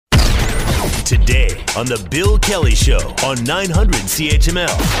Today on The Bill Kelly Show on 900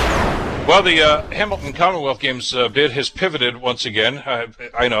 CHML. Well, the Hamilton Commonwealth Games bid has pivoted once again.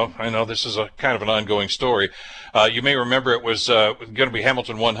 I know this is a kind of an ongoing story. You may remember it was going to be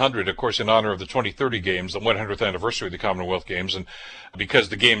Hamilton 100, of course, in honor of the 2030 Games, the 100th anniversary of the Commonwealth Games. And because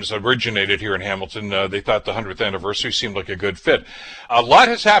the Games originated here in Hamilton, they thought the 100th anniversary seemed like a good fit. A lot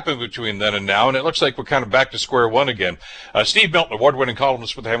has happened between then and now, and it looks like we're kind of back to square one again. Steve Milton, award-winning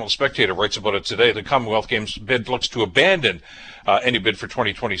columnist for the Hamilton Spectator, writes about it today. The Commonwealth Games bid looks to abandon any bid for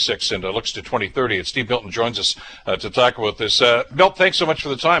 2026 and looks to 2030. And Steve Milton joins us to talk about this. Milt, thanks so much for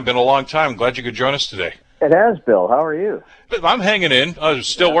the time. Been a long time. Glad you could join us today. It has, Bill. How are you? I'm hanging in. I'm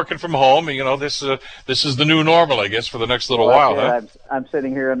still working from home. You know, this is the new normal, I guess, for the next little while. Yeah, huh? I'm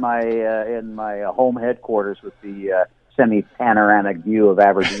sitting here in my home headquarters with the semi-panoramic view of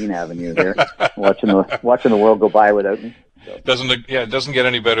Aberdeen Avenue here, watching the world go by without me. It doesn't get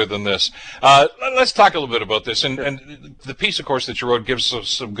any better than this. Let's talk a little bit about this, and the piece, of course, that you wrote gives us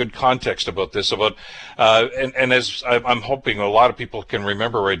some good context about this. And as I'm hoping a lot of people can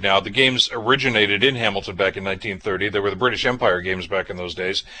remember right now, the games originated in Hamilton back in 1930. They were the British Empire Games back in those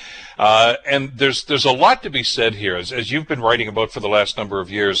days, and there's a lot to be said here, as you've been writing about for the last number of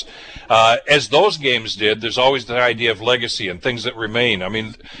years. As those games did, there's always the idea of legacy and things that remain. I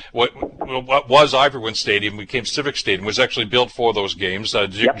mean, what was Iverwood Stadium became Civic Stadium was actually built for those games.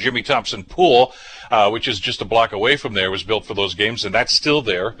 Jimmy Thompson Pool, which is just a block away from there, was built for those games, and that's still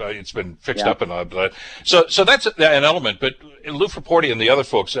there. It's been fixed up and all that. So that's an element. But Lou Fraporti and the other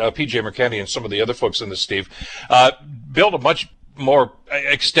folks, P.J. Mercandi and some of the other folks in this, Steve, built a much more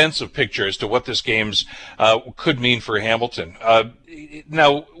extensive picture as to what this games could mean for Hamilton.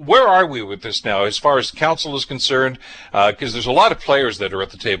 Now, where are we with this now, as far as council is concerned? Because there's a lot of players that are at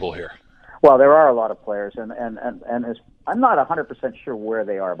the table here. Well, there are a lot of players, and I'm not 100% sure where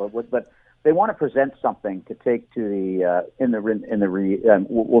they are, but they want to present something to take to the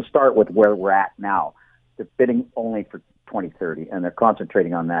we'll start with where we're at now. They're bidding only for 2030, and they're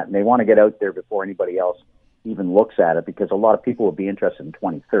concentrating on that, and they want to get out there before anybody else even looks at it, because a lot of people will be interested in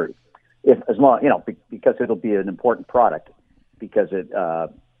 2030, because it'll be an important product, because it as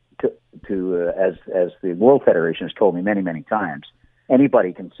the World Federation has told me many times.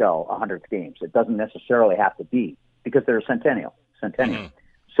 Anybody can sell 100 games. It doesn't necessarily have to be, because they're centennial. Mm-hmm.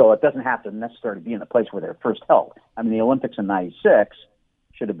 So it doesn't have to necessarily be in the place where they're first held. I mean, the Olympics in '96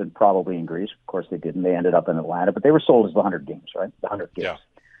 should have been probably in Greece. Of course, they didn't. They ended up in Atlanta, but they were sold as the 100 games, right? The 100 games,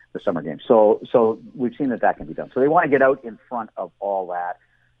 the summer games. So we've seen that can be done. So they want to get out in front of all that.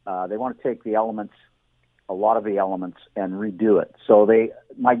 They want to take a lot of the elements, and redo it. So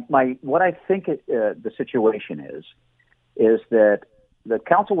what I think the situation is that the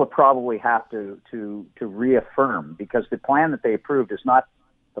council would probably have to reaffirm, because the plan that they approved is not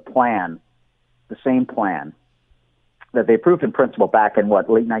the same plan that they approved in principle back in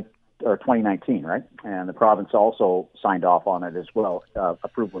late 2019, right? And the province also signed off on it as well,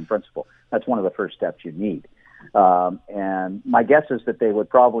 approval in principle. That's one of the first steps you need. And my guess is that they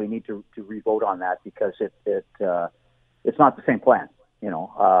would probably need to re-vote on that, because it's not the same plan.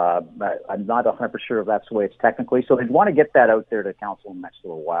 I'm not 100% sure if that's the way it's technically. So they'd want to get that out there to council in the next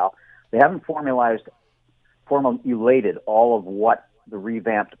little while. They haven't formulated all of what the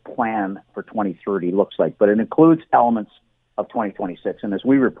revamped plan for 2030 looks like, but it includes elements of 2026. And as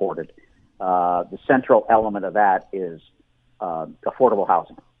we reported, the central element of that is affordable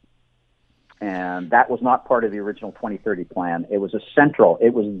housing. And that was not part of the original 2030 plan. It was the central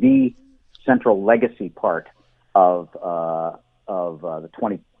legacy part of the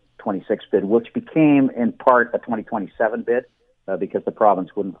 2026 bid, which became in part a 2027 bid, because the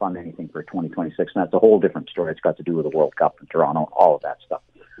province wouldn't fund anything for 2026, and that's a whole different story. It's got to do with the World Cup in Toronto, all of that stuff.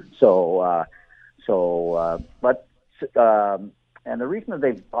 And the reason that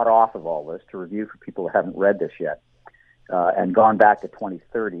they've got off of all this, to review for people who haven't read this yet, and gone back to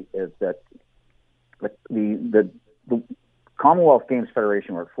 2030, is that the Commonwealth Games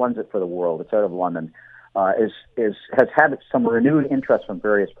Federation, where it funds it for the world, it's out of London, has had some renewed interest from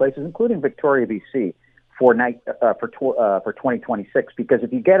various places, including Victoria, BC, for 2026. Because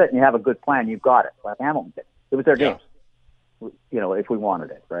if you get it and you have a good plan, you've got it. Like Hamilton did, it was their games. If we wanted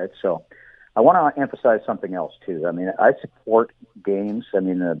it, right? So, I want to emphasize something else too. I mean, I support games. I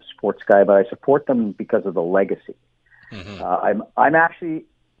mean, a sports guy, but I support them because of the legacy. Mm-hmm. I'm actually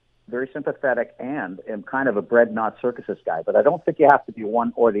very sympathetic and am kind of a bread not circuses guy, but I don't think you have to be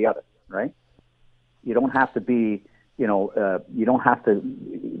one or the other, right? You don't have to be, you don't have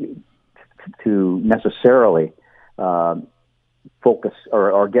to necessarily focus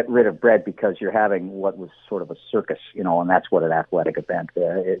or get rid of bread because you're having what was sort of a circus, and that's what an athletic event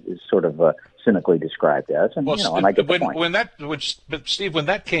is sort of cynically described as. And, well, and I get the point. But Steve, when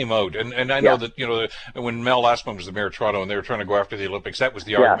that came out, and I know that, when Mel Lastman was the mayor of Toronto and they were trying to go after the Olympics, that was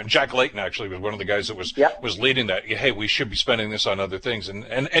the argument. Jack Layton actually was one of the guys that was leading that. Hey, we should be spending this on other things. And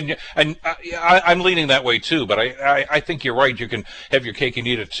I'm leaning that way too, but I think you're right. You can have your cake and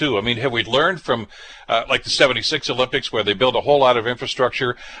eat it too. I mean, have we learned from like the 76 Olympics where they built a whole lot of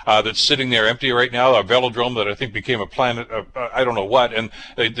infrastructure that's sitting there empty right now, a velodrome that I think became a planet, I don't know what, and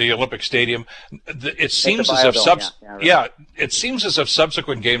the Olympic Stadium. It seems as if it seems as if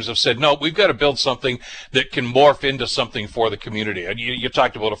subsequent games have said, no, we've got to build something that can morph into something for the community. And you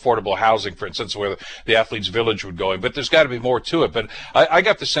talked about affordable housing, for instance, where the athletes' village would go in, but there's got to be more to it. But I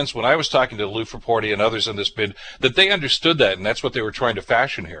got the sense when I was talking to Lou Fraporti and others in this bid that they understood that, and that's what they were trying to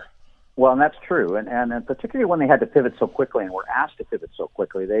fashion here. Well, and that's true, and particularly when they had to pivot so quickly and were asked to pivot so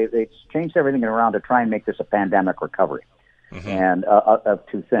quickly, they changed everything around to try and make this a pandemic recovery, and of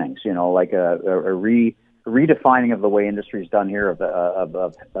two things, like a redefining of the way industry is done here.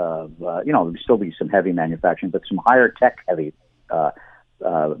 There'll still be some heavy manufacturing, but some higher tech heavy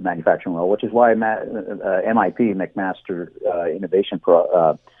manufacturing role, which is why MIP, McMaster Innovation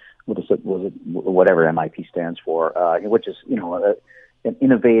Pro, whatever MIP stands for, which is an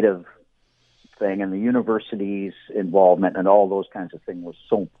innovative thing, and the university's involvement and all those kinds of things was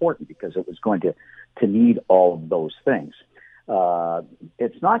so important because it was going to need all of those things.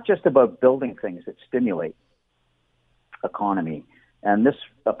 It's not just about building things that stimulate economy, and this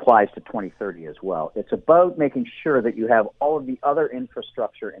applies to 2030 as well. It's about making sure that you have all of the other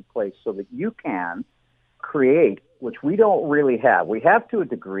infrastructure in place so that you can create, which we don't really have. We have to a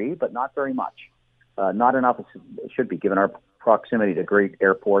degree, but not very much. Not enough as it should be, given our proximity to great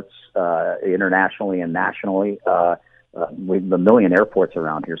airports internationally and nationally. We have 1 million airports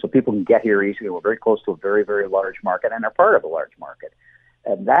around here, so people can get here easily. We're very close to a very, very large market and are part of a large market.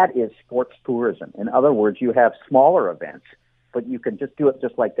 And that is sports tourism. In other words, you have smaller events, but you can just do it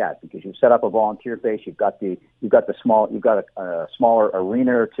just like that because you've set up a volunteer base. You've got a smaller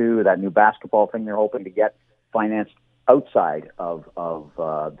arena or two. That new basketball thing they're hoping to get financed outside of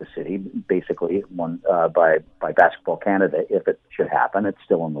the city, basically by Basketball Canada, if it should happen. It's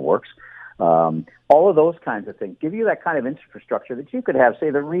still in the works. All of those kinds of things give you that kind of infrastructure that you could have, say,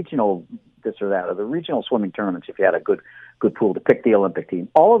 the regional this or that, or the regional swimming tournaments if you had a good pool to pick the Olympic team.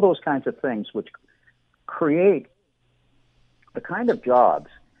 All of those kinds of things which create the kind of jobs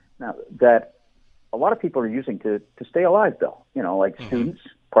now that a lot of people are using to stay alive, Bill. Like students,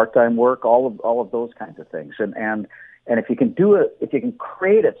 part-time work, all of those kinds of things. And if you can do it, if you can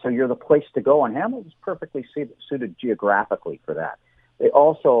create it so you're the place to go, and Hamilton's perfectly suited geographically for that. It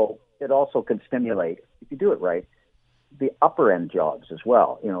also can stimulate, if you do it right, the upper end jobs as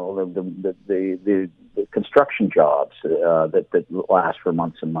well. The construction jobs that last for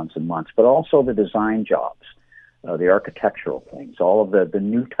months and months and months, but also the design jobs, the architectural things, all of the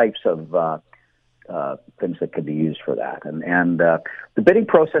new types of things that could be used for that. And the bidding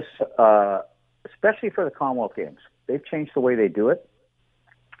process, especially for the Commonwealth Games, they've changed the way they do it,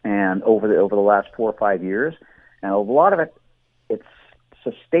 and over the last 4 or 5 years, and a lot of it, it's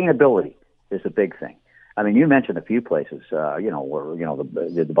sustainability is a big thing. I mean, you mentioned a few places, where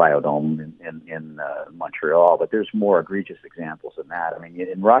the Biodome in Montreal, but there's more egregious examples than that. I mean,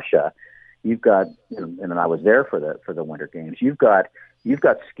 in Russia, you've got, and I was there for the Winter Games. You've got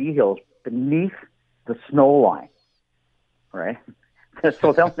ski hills beneath the snow line, right?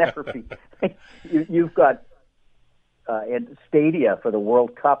 So they'll never be. You've got and stadia for the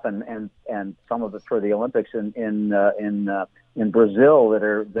World Cup and some of it for the Olympics in Brazil that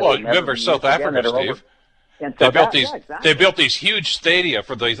are. Well, remember South Africa, Steve. They built these huge stadia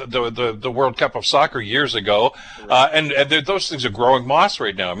for the World Cup of Soccer years ago, and those things are growing moss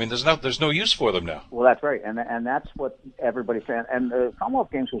right now. I mean, there's no use for them now. Well, that's right, and that's what everybody's saying. And the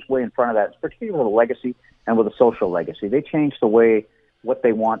Commonwealth Games was way in front of that, particularly with a legacy and with a social legacy. They changed the way what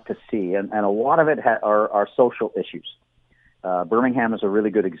they want to see, and a lot of it are social issues. Birmingham is a really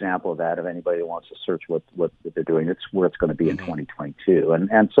good example of that. If anybody who wants to search what they're doing, it's where it's going to be in 2022,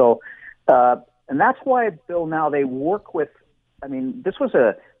 and so. And that's why, Bill, now they work with, I mean, this was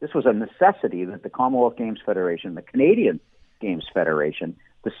a necessity that the Commonwealth Games Federation, the Canadian Games Federation,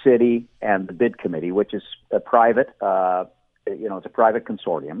 the city, and the bid committee, which is a private, it's a private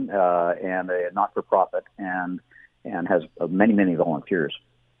consortium and a not-for-profit and has many, many volunteers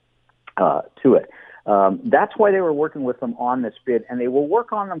to it. That's why they were working with them on this bid, and they will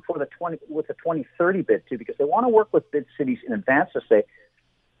work on them with the 2030 bid too, because they want to work with bid cities in advance to say,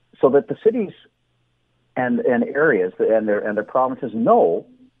 so that the cities and areas and their provinces know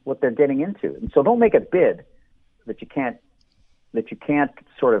what they're getting into, and so don't make a bid that you can't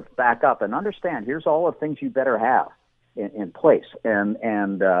sort of back up and understand. Here's all the things you better have in place, and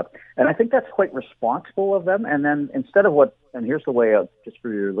I think that's quite responsible of them. And then instead of and here's the way, just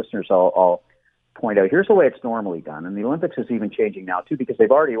for your listeners, I'll point out, here's the way it's normally done, and the Olympics is even changing now too, because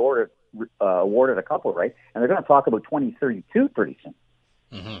they've already awarded a couple, right? And they're going to talk about 2032 pretty soon.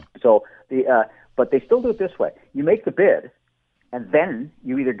 Mm-hmm. So but they still do it this way: you make the bid, and then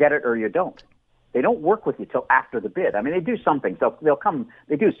you either get it or you don't. They don't work with you till after the bid. I mean, they do some things. They'll come.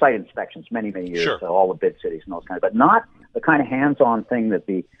 They do site inspections many years Sure. to all the bid cities and those kinds, but not the kind of hands-on thing that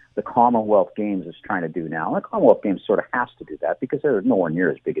the Commonwealth Games is trying to do now. The Commonwealth Games sort of has to do that because they're nowhere near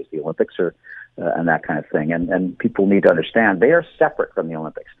as big as the Olympics or and that kind of thing. And people need to understand they are separate from the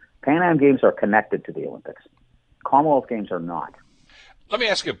Olympics. Pan Am Games are connected to the Olympics. Commonwealth Games are not. Let me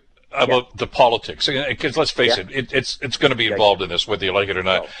ask you about the politics, because let's face it, it's going to be involved in this, whether you like it or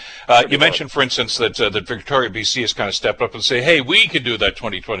not. You mentioned, for instance, that Victoria, BC has kind of stepped up and say, hey, we can do that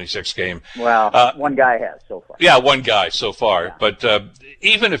 2026 game. Well, one guy has so far. Yeah, one guy so far. Yeah. But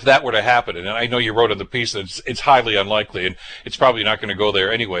even if that were to happen, and I know you wrote in the piece that it's highly unlikely, and it's probably not going to go there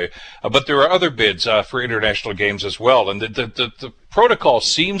anyway, but there are other bids for international games as well. And the protocol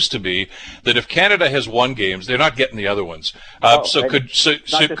seems to be that if Canada has won games, they're not getting the other ones. So could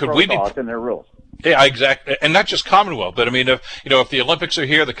we be in their rules? Yeah, exactly, and not just Commonwealth, but I mean, if the Olympics are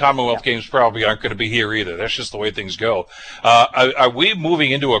here, the Commonwealth Games probably aren't going to be here either. That's just the way things go. Are we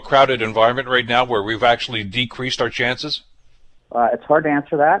moving into a crowded environment right now where we've actually decreased our chances? It's hard to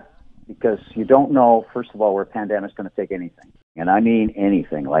answer that because you don't know, first of all, where pandemic's going to take anything. And I mean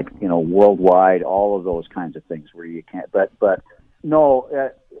anything, like, worldwide, all of those kinds of things where you can't. But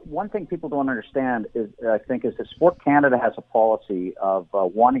no, one thing people don't understand is, I think, is that Sport Canada has a policy of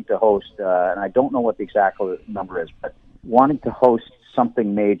wanting to host, and I don't know what the exact number is, but wanting to host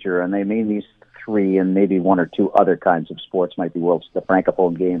something major, and they mean these three and maybe one or two other kinds of sports, might be the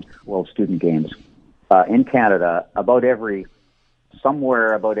Francophone Games, World Student Games, in Canada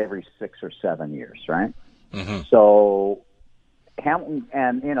somewhere about every 6 or 7 years, right? Mm-hmm. So Hamilton,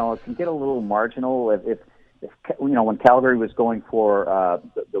 and it can get a little marginal if when Calgary was going for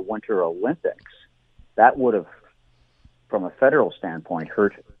the Winter Olympics, that would have, from a federal standpoint,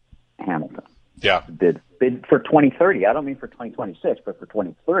 hurt Hamilton. Yeah, bid for 2030. I don't mean for 2026, but for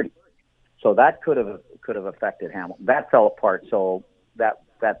 2030. So that could have affected Hamilton. That fell apart. So that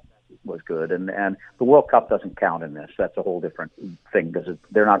was good. And the World Cup doesn't count in this. That's a whole different thing because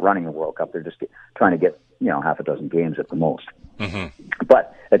they're not running the World Cup. They're just trying to get half a dozen games at the most. Mm-hmm.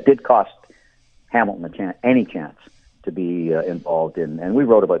 But it did cost Hamilton any chance to be involved in, and we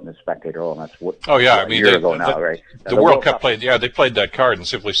wrote about it in the Spectator. And that's a year ago now, right? The World Cup played. Yeah, they played that card and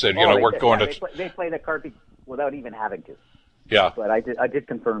simply said, we're going to. They played that card without even having to. Yeah, but I did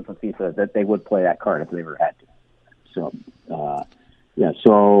confirm from FIFA that they would play that card if they ever had to. So,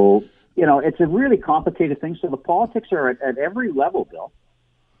 so it's a really complicated thing. So the politics are at every level, Bill.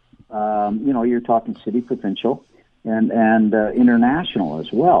 You're talking city, provincial, and international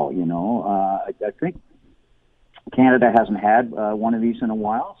as well. I think Canada hasn't had one of these in a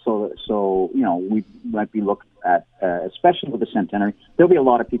while, so we might be looked at, especially with the centenary. There'll be a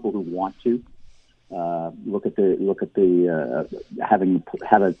lot of people who want to look at the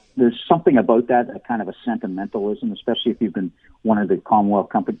there's something about that, a kind of a sentimentalism, especially if you've been one of the Commonwealth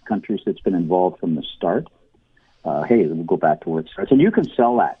countries that's been involved from the start. Hey, we'll go back to where it starts, and you can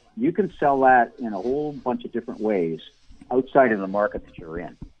sell that. You can sell that in a whole bunch of different ways outside of the market that you're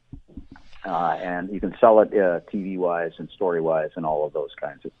in. And you can sell it TV-wise and story-wise and all of those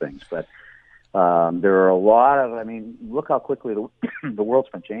kinds of things. But there are a lot of, look how quickly the world's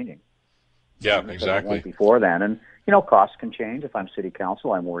been changing. Yeah, exactly. Before then. And, costs can change. If I'm city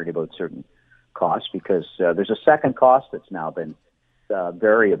council, I'm worried about certain costs because there's a second cost that's now been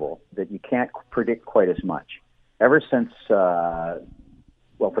variable that you can't predict quite as much. Ever since,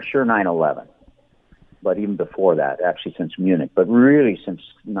 for sure 9/11. But even before that, actually since Munich, but really since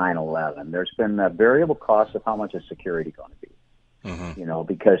 9/11, there's been a variable cost of how much is security going to be, mm-hmm.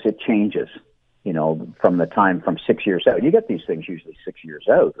 Because it changes, from 6 years out. You get these things usually 6 years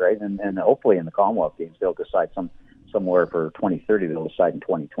out, right? And hopefully in the Commonwealth Games, they'll decide somewhere for 2030, they'll decide in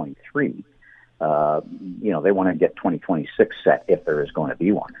 2023. They want to get 2026 set if there is going to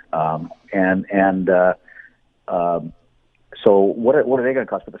be one. So what are they going to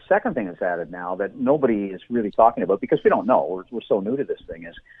cost? But the second thing that's added now that nobody is really talking about because we don't know, we're so new to this thing,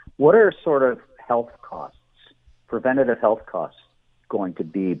 is what are sort of health costs, preventative health costs going to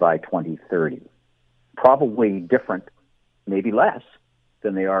be by 2030? Probably different, maybe less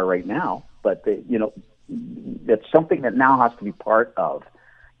than they are right now. But it's something that now has to be part of,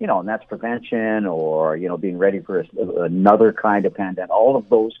 and that's prevention or, being ready for another kind of pandemic, all of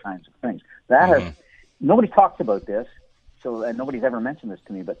those kinds of things. That nobody talks about this, and nobody's ever mentioned this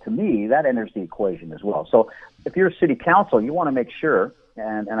to me, but to me, that enters the equation as well. So if you're a city council, you want to make sure,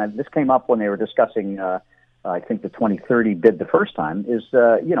 this came up when they were discussing, I think the 2030 bid the first time, is,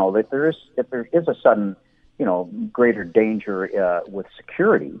 that if there is a sudden, greater danger with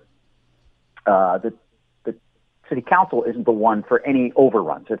security, that the city council isn't the one for any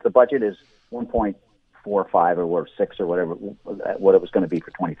overruns. If the budget is 1.45 or 6 or whatever, what it was going to be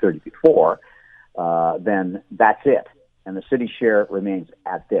for 2030 before, then that's it. And the city share remains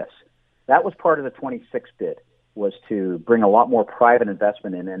at this. That was part of the 26 bid, was to bring a lot more private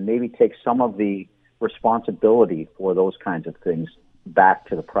investment in and maybe take some of the responsibility for those kinds of things back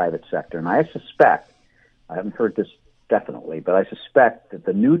to the private sector. And I suspect, I haven't heard this definitely, but I suspect that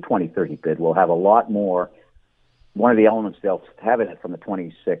the new 2030 bid will have a lot more. One of the elements they'll have in it from the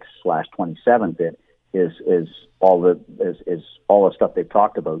 26/27 bid is all the stuff they've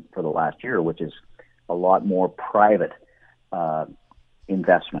talked about for the last year, which is a lot more private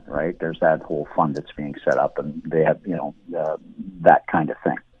investment. Right? There's that whole fund that's being set up, and they have that kind of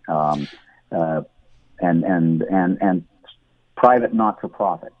thing, and private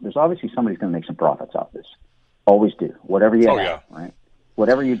not-for-profit. There's obviously somebody's going to make some profits off this. Always do. Whatever you have, right?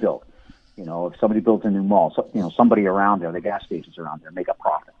 Whatever you build. If somebody builds a new mall, somebody around there, the gas stations around there, make a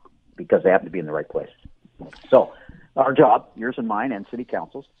profit because they happen to be in the right place. So our job, yours and mine, and city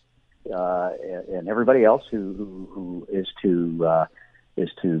councils, and everybody else who is to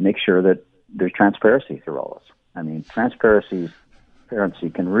make sure that there's transparency through all this. I mean, transparency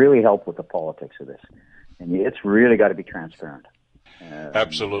can really help with the politics of this, and it's really got to be transparent.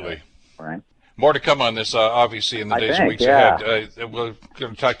 Absolutely. Right. More to come on this, obviously, in the days and weeks ahead. We're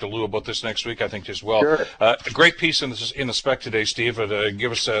going to talk to Lou about this next week, I think, as well. Sure. A great piece in the spec today, Steve, to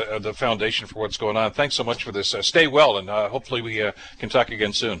give us the foundation for what's going on. Thanks so much for this. Stay well, and hopefully we can talk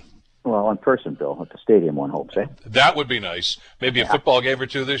again soon. Well, in person, Bill, at the stadium, one hopes, eh? That would be nice. Maybe a football game or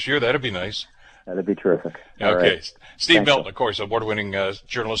two this year. That'd be nice. That'd be terrific. Okay. Right. Steve Milton, of course, award-winning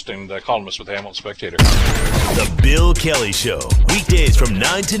journalist and columnist with the Hamilton Spectator. The Bill Kelly Show, weekdays from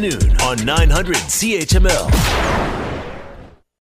 9 to noon on 900 CHML.